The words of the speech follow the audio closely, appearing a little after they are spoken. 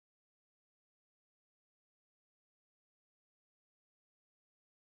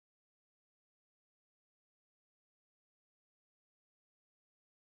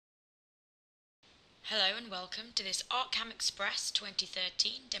Hello and welcome to this ArtCAM Express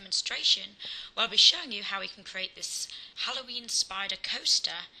 2013 demonstration where I'll be showing you how we can create this Halloween spider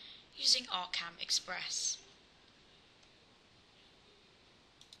coaster using ArtCAM Express.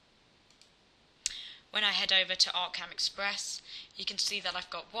 When I head over to ArtCAM Express, you can see that I've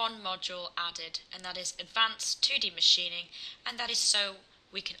got one module added, and that is Advanced 2D Machining, and that is so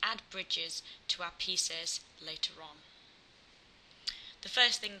we can add bridges to our pieces later on. The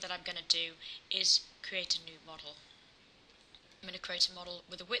first thing that I'm going to do is create a new model. I'm going to create a model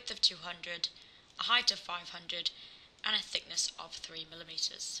with a width of 200, a height of 500 and a thickness of 3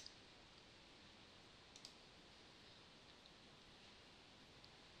 millimeters.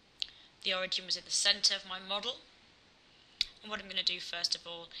 The origin was in the centre of my model, and what I'm going to do first of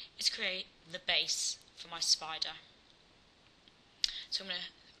all is create the base for my spider. So I'm going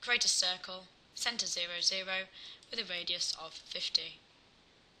to create a circle, centre 0, 0 with a radius of 50.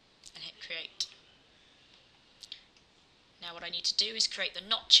 And hit create. Now what I need to do is create the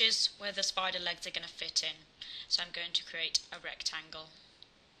notches where the spider legs are going to fit in. So I'm going to create a rectangle.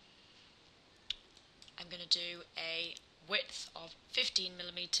 I'm going to do a width of 15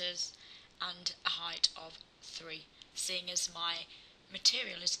 millimeters and a height of 3, seeing as my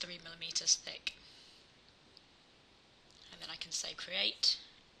material is 3 millimeters thick. And then I can say create,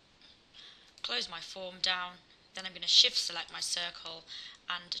 close my form down. Then I'm going to shift select my circle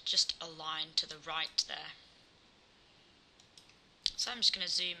and just align to the right there. So I'm just going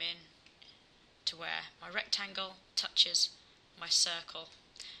to zoom in to where my rectangle touches my circle.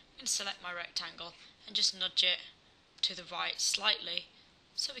 I'm going to select my rectangle and just nudge it to the right slightly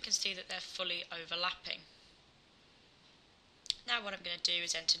so we can see that they're fully overlapping. Now what I'm going to do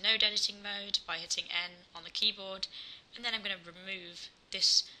is enter node editing mode by hitting N on the keyboard, and then I'm going to remove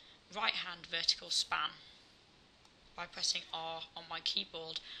this right hand vertical span by pressing R on my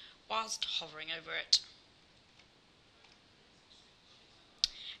keyboard whilst hovering over it.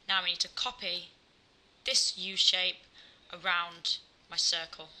 Now we need to copy this U shape around my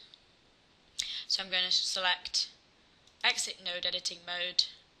circle. So I'm going to select exit node editing mode,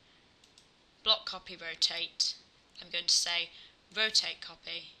 block copy rotate. I'm going to say rotate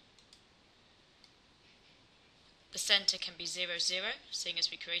copy. The centre can be 0, 0, seeing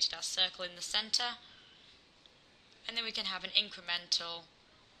as we created our circle in the centre. And then we can have an incremental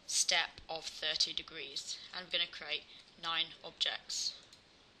step of 30 degrees. And we're going to create 9 objects.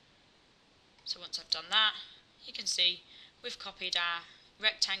 So once I've done that, you can see we've copied our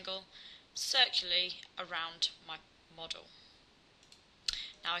rectangle circularly around my model.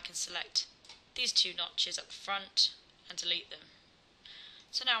 Now I can select these 2 notches at the front and delete them.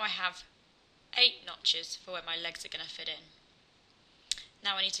 So now I have 8 notches for where my legs are going to fit in.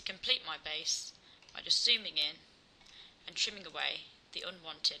 Now I need to complete my base by just zooming in and trimming away the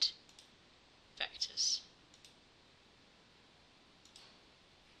unwanted vectors.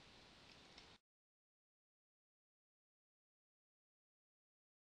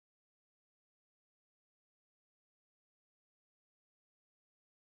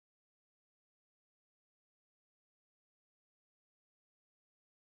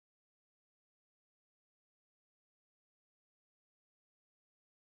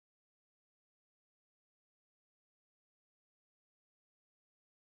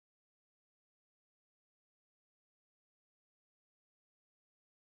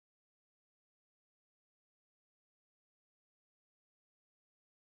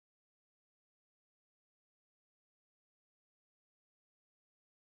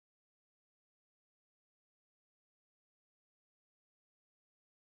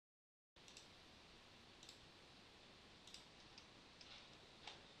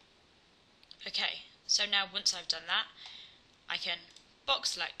 Okay, so now once I've done that, I can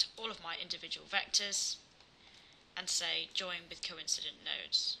box select all of my individual vectors and say join with coincident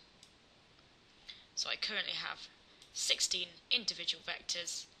nodes. So I currently have 16 individual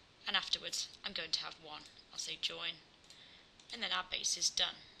vectors, and afterwards I'm going to have 1. I'll say join, and then our base is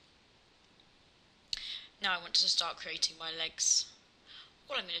done. Now I want to start creating my legs.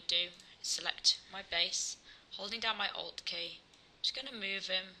 All I'm going to do is select my base, holding down my Alt key. I'm just going to move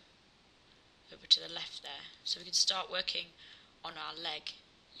him over to the left there, so we can start working on our leg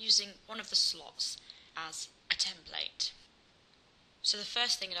using one of the slots as a template. So the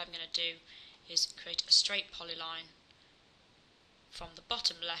first thing that I'm going to do is create a straight polyline from the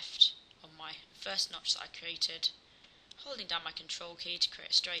bottom left on my first notch that I created, holding down my control key to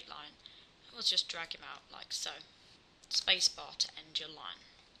create a straight line, and we'll just drag him out like so. Spacebar to end your line.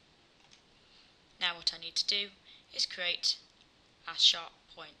 Now what I need to do is create a sharp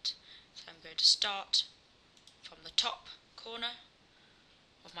point. So I'm going to start from the top corner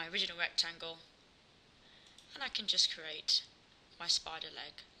of my original rectangle and I can just create my spider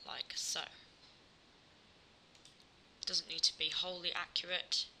leg like so. Doesn't need to be wholly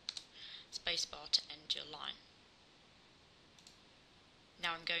accurate. Spacebar to end your line.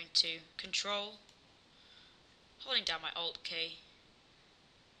 Now I'm going to control, holding down my Alt key,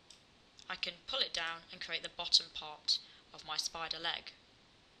 I can pull it down and create the bottom part of my spider leg.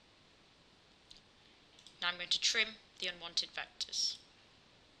 Now I'm going to trim the unwanted vectors.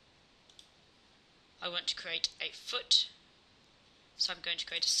 I want to create a foot, so I'm going to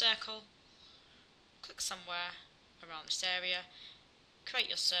create a circle, click somewhere around this area, create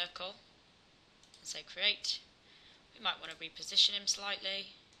your circle, and say create. We might want to reposition him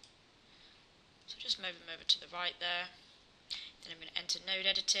slightly, so just move him over to the right there. Then I'm going to enter node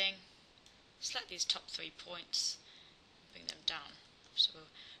editing, select these top 3 points, bring them down, so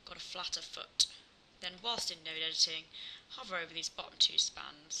we've got a flatter foot. Then whilst in node editing, hover over these bottom 2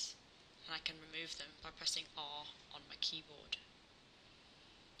 spans, and I can remove them by pressing R on my keyboard.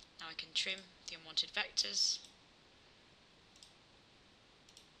 Now I can trim the unwanted vectors,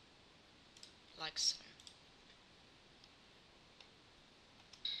 like so.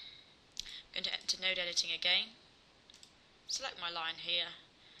 I'm going to enter node editing again, select my line here,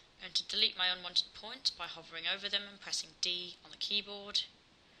 I'm going to delete my unwanted points by hovering over them and pressing D on the keyboard,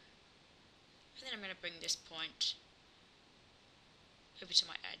 and then I'm going to bring this point over to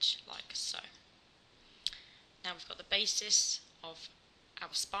my edge like so. Now we've got the basis of our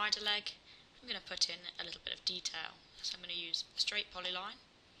spider leg. I'm going to put in a little bit of detail, so I'm going to use a straight polyline,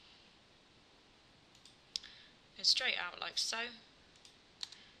 go straight out like so,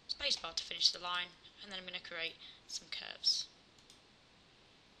 spacebar to finish the line, and then I'm going to create some curves.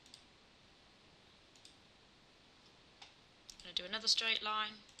 I'm going to do another straight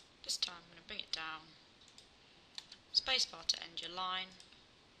line, this time I'm going to bring it down, spacebar to end your line,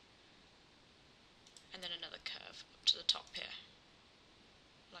 and then another curve up to the top here,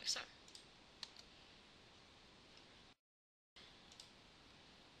 like so.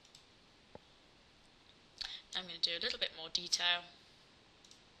 Now I'm going to do a little bit more detail.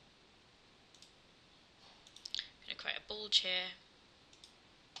 I'm going to create a bulge here,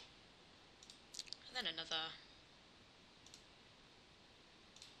 and then another,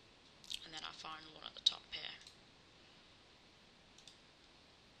 and then our final one at the top here.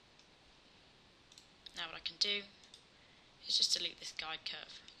 Now what I can do is just delete this guide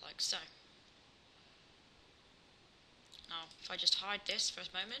curve, like so. Now if I just hide this for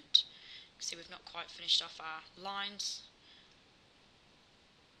a moment, you can see we've not quite finished off our lines.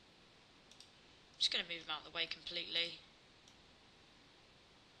 I'm just going to move them out of the way completely.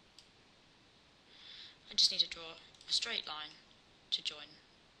 I just need to draw a straight line to join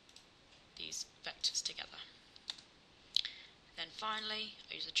these vectors together. Then finally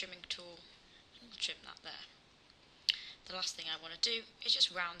I use the trimming tool and we'll trim that there. The last thing I want to do is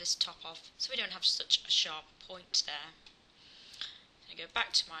just round this top off so we don't have such a sharp point there. I go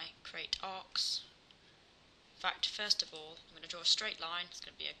back to my create arcs. In fact, first of all, I'm going to draw a straight line. It's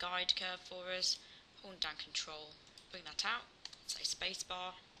going to be a guide curve for us. Hold down control, bring that out, say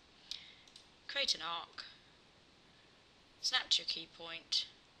spacebar, create an arc, snap to your key point,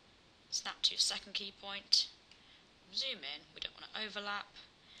 snap to your second key point, zoom in, we don't want to overlap,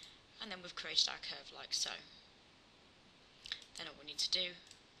 and then we've created our curve like so. Then all we need to do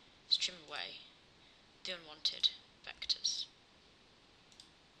is trim away the unwanted vectors.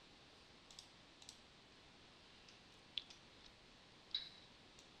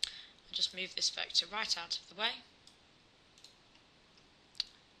 I'll just move this vector right out of the way.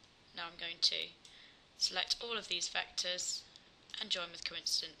 Now I'm going to select all of these vectors and join with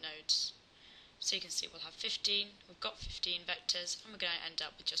coincident nodes. So you can see we'll have 15, we've got 15 vectors, and we're going to end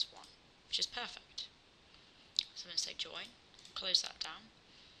up with just one, which is perfect. So I'm going to say join, close that down.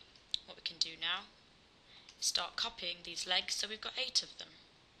 What we can do now is start copying these legs, so we've got 8 of them.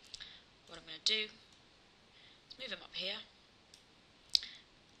 What I'm going to do is move them up here,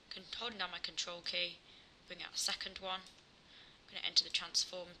 holding down my control key, bring out a second one. I'm going to enter the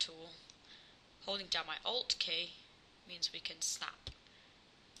transform tool. Holding down my Alt key means we can snap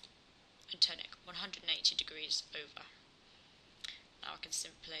and turn it 180 degrees over. Now I can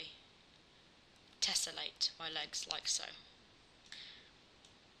simply tessellate my legs like so.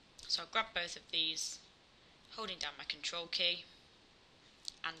 So I'll grab both of these, holding down my control key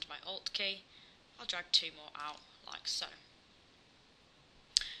and my Alt key. I'll drag 2 more out like so.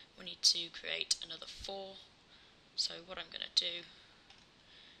 We need to create another 4, so what I'm going to do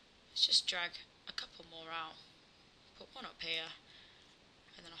is just drag a couple more out, put one up here,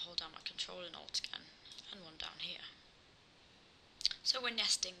 and then I'll hold down my control and Alt again, and one down here. So we're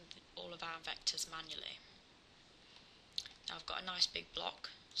nesting all of our vectors manually. Now I've got a nice big block,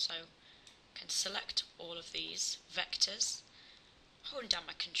 so I can select all of these vectors, holding down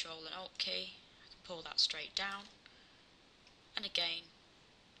my Control and Alt key. I can pull that straight down, and again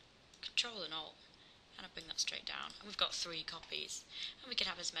Control and Alt, and I bring that straight down, and we've got 3 copies, and we can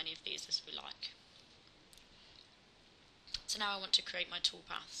have as many of these as we like. So now I want to create my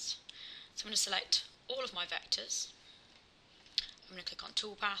toolpaths. So I'm going to select all of my vectors. I'm going to click on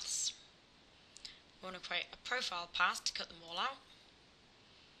Toolpaths. I want to create a profile path to cut them all out.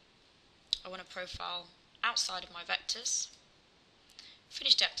 I want a profile outside of my vectors.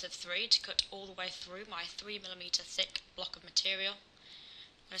 Finish depth of 3 to cut all the way through my 3mm thick block of material.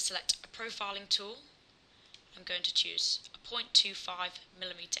 I'm going to select a profiling tool. I'm going to choose a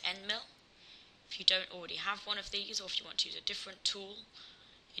 0.25mm end mill. If you don't already have one of these, or if you want to use a different tool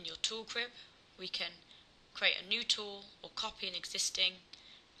in your tool crib, we can create a new tool or copy an existing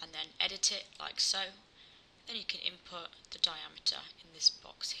and then edit it like so. Then you can input the diameter in this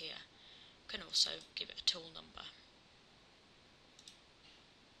box here. You can also give it a tool number.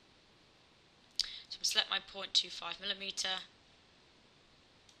 So I'm going to select my 0.25mm,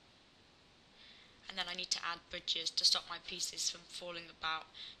 and then I need to add bridges to stop my pieces from falling about,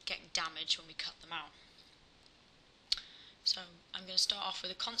 getting damaged when we cut them out. So I'm going to start off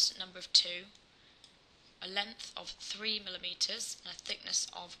with a constant number of 2, a length of 3mm, and a thickness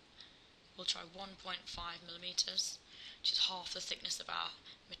of, we'll try 1.5mm, which is half the thickness of our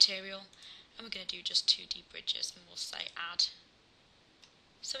material, and we're going to do just 2D bridges, and we'll say add.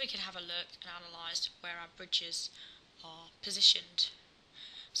 So we can have a look and analyse where our bridges are positioned.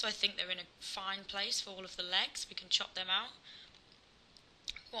 So I think they're in a fine place for all of the legs. We can chop them out.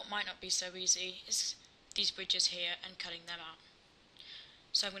 What might not be so easy is these bridges here and cutting them out.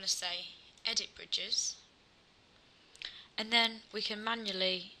 So I'm going to say edit bridges, and then we can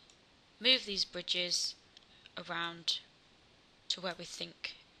manually move these bridges around to where we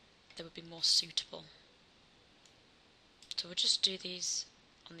think they would be more suitable. So we'll just do these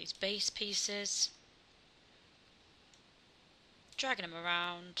on these base pieces, dragging them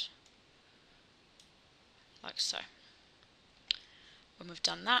around like so. When we've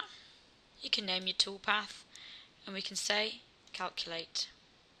done that, you can name your toolpath, and we can say calculate.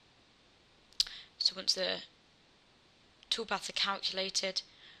 So once the toolpaths are calculated,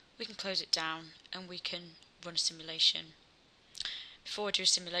 we can close it down and we can run a simulation. Before I do a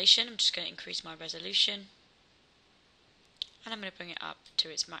simulation, I'm just going to increase my resolution, and I'm going to bring it up to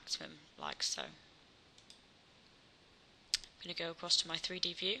its maximum like so. I'm going to go across to my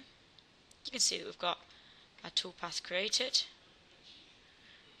 3D view. You can see that we've got our toolpath created.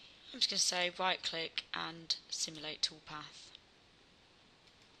 I'm just going to say right click and simulate toolpath.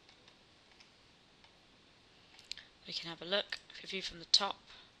 We can have a look. If we view from the top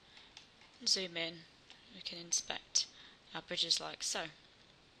and zoom in, we can inspect our bridges like so.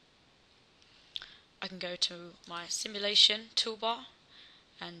 I can go to my simulation toolbar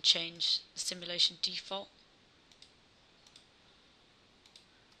and change the simulation default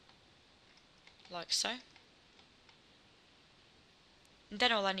like so. And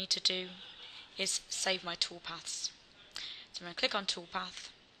then all I need to do is save my toolpaths. So I'm going to click on toolpath,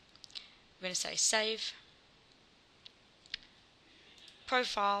 we're going to say save,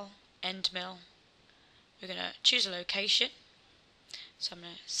 profile, end mill, we're going to choose a location, so I'm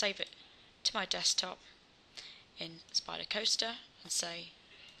going to save it to my desktop in Spider Coaster and say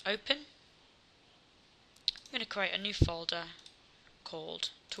open. I'm going to create a new folder called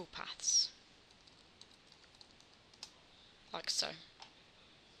toolpaths, like so.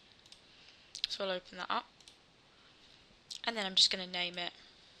 So I'll open that up, and then I'm just going to name it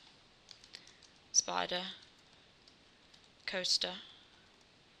Spider Coaster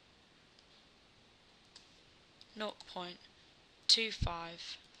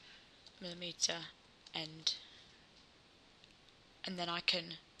 0.25mm end, and then I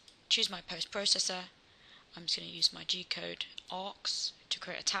can choose my post processor. I'm just going to use my G-code ArcS to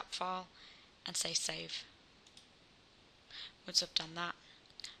create a tap file and say save. Once I've done that,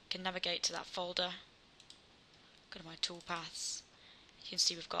 I can navigate to that folder, go to my toolpaths. You can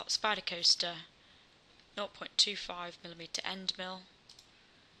see we've got Spider Coaster 0.25mm end mill.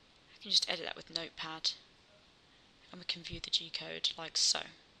 I can just edit that with Notepad, and we can view the G-code like so.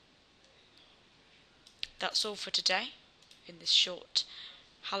 That's all for today in this short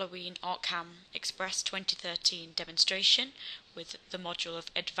Halloween ArtCAM Express 2013 demonstration with the module of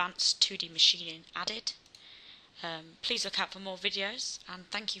Advanced 2D Machining added. Please look out for more videos, and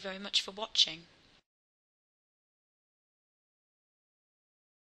thank you very much for watching.